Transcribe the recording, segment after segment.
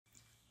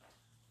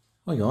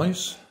Hi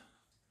guys,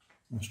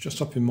 I was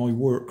just up in my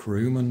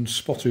workroom and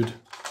spotted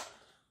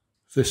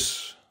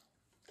this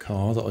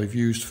car that I've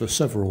used for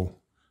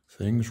several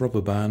things.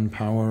 Rubber band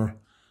power,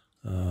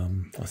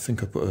 I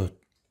think I put a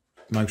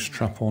mouse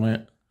trap on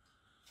it,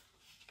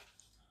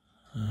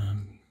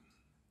 and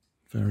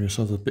various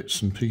other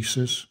bits and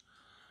pieces.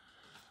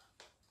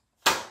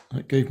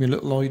 It gave me a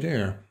little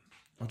idea.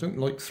 I don't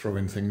like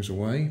throwing things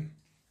away,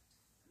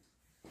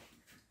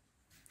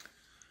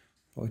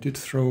 but I did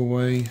throw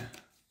away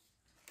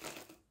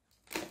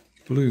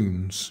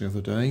balloons the other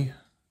day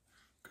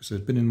because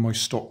they'd been in my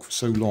stock for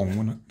so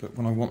long that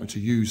when I wanted to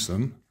use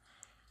them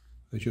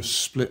they just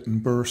split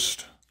and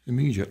burst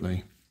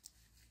immediately.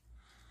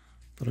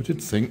 But I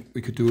did think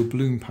we could do a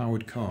balloon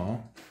powered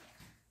car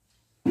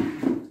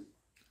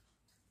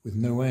with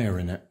no air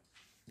in it,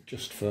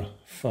 just for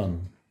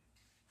fun.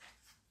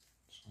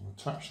 So I'll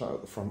attach that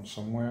at the front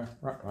somewhere,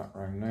 wrap that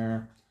round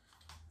there,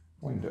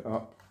 wind it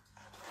up.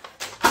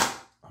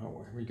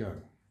 Oh, here we go.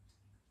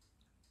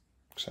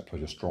 Except I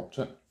just dropped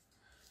it.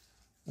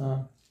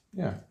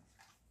 Yeah,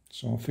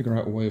 so I'll figure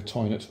out a way of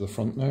tying it to the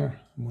front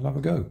there and we'll have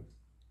a go.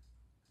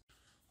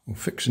 Well,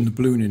 fixing the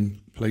balloon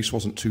in place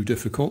wasn't too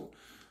difficult.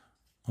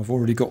 I've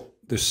already got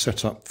this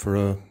set up for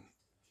a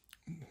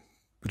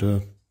bit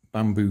of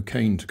bamboo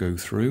cane to go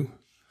through,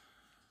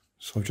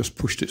 so I've just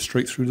pushed it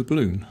straight through the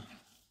balloon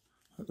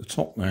at the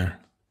top there,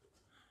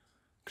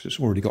 because it's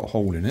already got a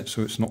hole in it,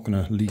 so it's not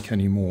going to leak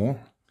any more.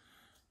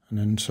 And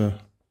then to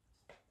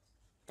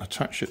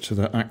attach it to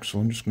the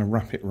axle, I'm just going to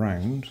wrap it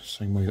round,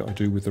 same way that I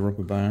do with the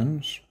rubber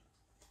bands.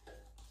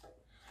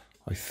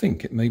 I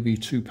think it may be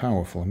too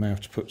powerful. I may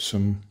have to put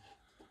some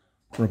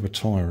rubber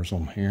tyres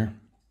on here.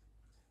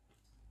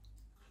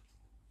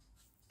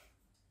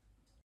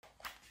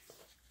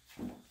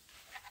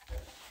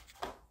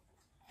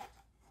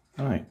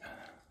 Right.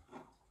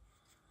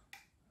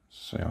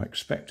 So I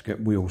expect to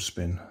get wheel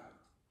spin.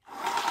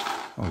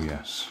 Oh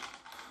yes.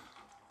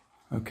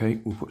 Okay,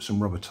 we'll put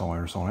some rubber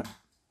tyres on it.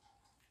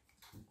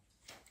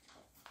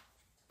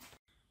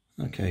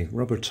 Okay,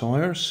 rubber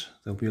tyres.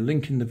 There'll be a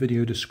link in the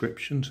video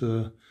description to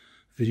a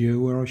video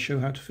where I show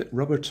how to fit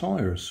rubber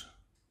tyres.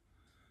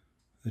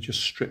 They're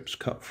just strips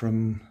cut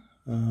from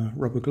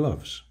rubber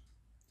gloves.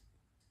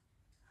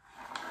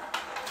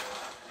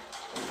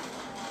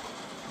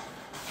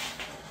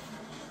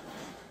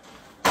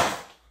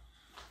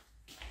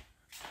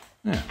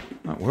 Yeah,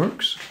 that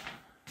works.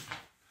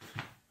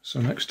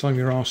 So next time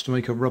you're asked to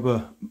make a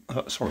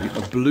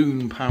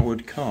balloon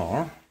powered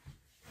car,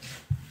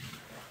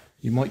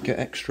 you might get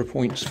extra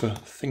points for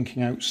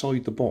thinking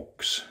outside the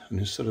box, and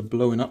instead of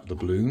blowing up the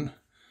balloon,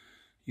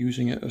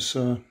 using it as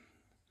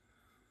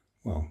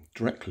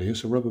directly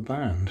as a rubber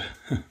band.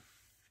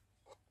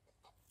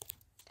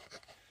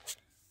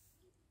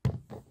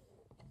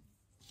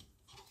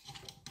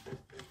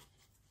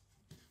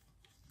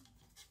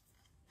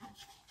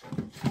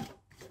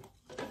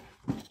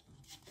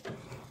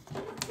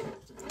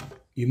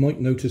 You might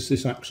notice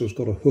this axle's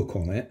got a hook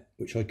on it,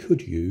 which I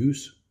could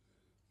use,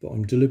 but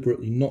I'm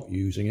deliberately not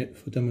using it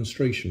for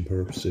demonstration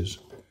purposes.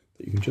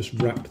 That you can just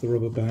wrap the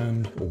rubber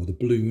band, or the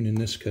balloon in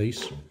this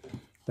case,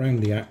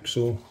 round the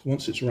axle.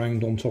 Once it's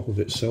round on top of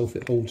itself,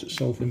 it holds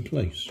itself in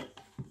place.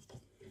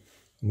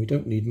 And we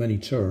don't need many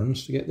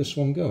turns to get this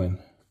one going.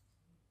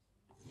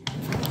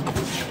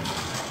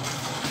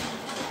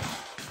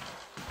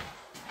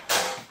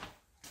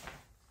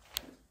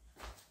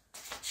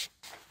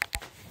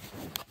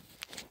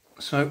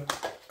 So,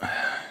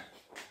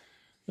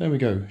 there we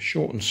go,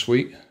 short and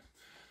sweet.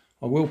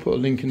 I will put a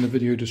link in the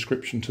video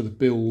description to the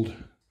build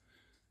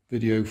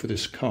video for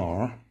this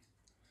car,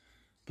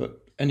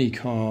 but any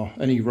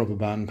rubber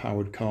band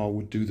powered car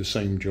would do the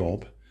same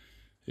job.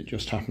 It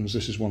just happens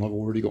this is one I've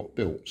already got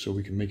built, so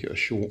we can make it a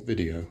short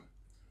video.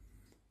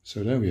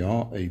 So there we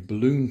are, a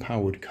balloon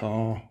powered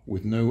car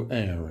with no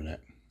air in it.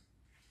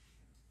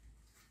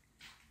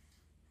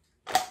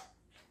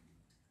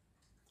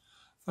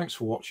 Thanks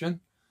for watching.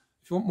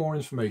 If you want more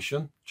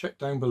information, check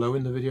down below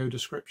in the video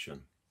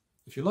description.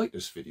 If you like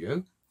this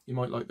video, you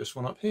might like this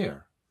one up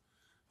here.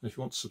 And if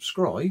you want to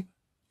subscribe, you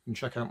can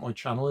check out my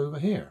channel over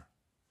here.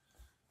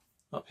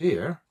 Up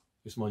here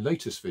is my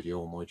latest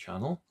video on my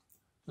channel,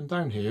 and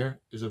down here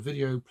is a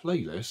video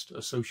playlist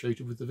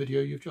associated with the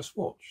video you've just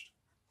watched.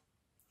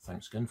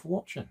 Thanks again for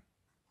watching.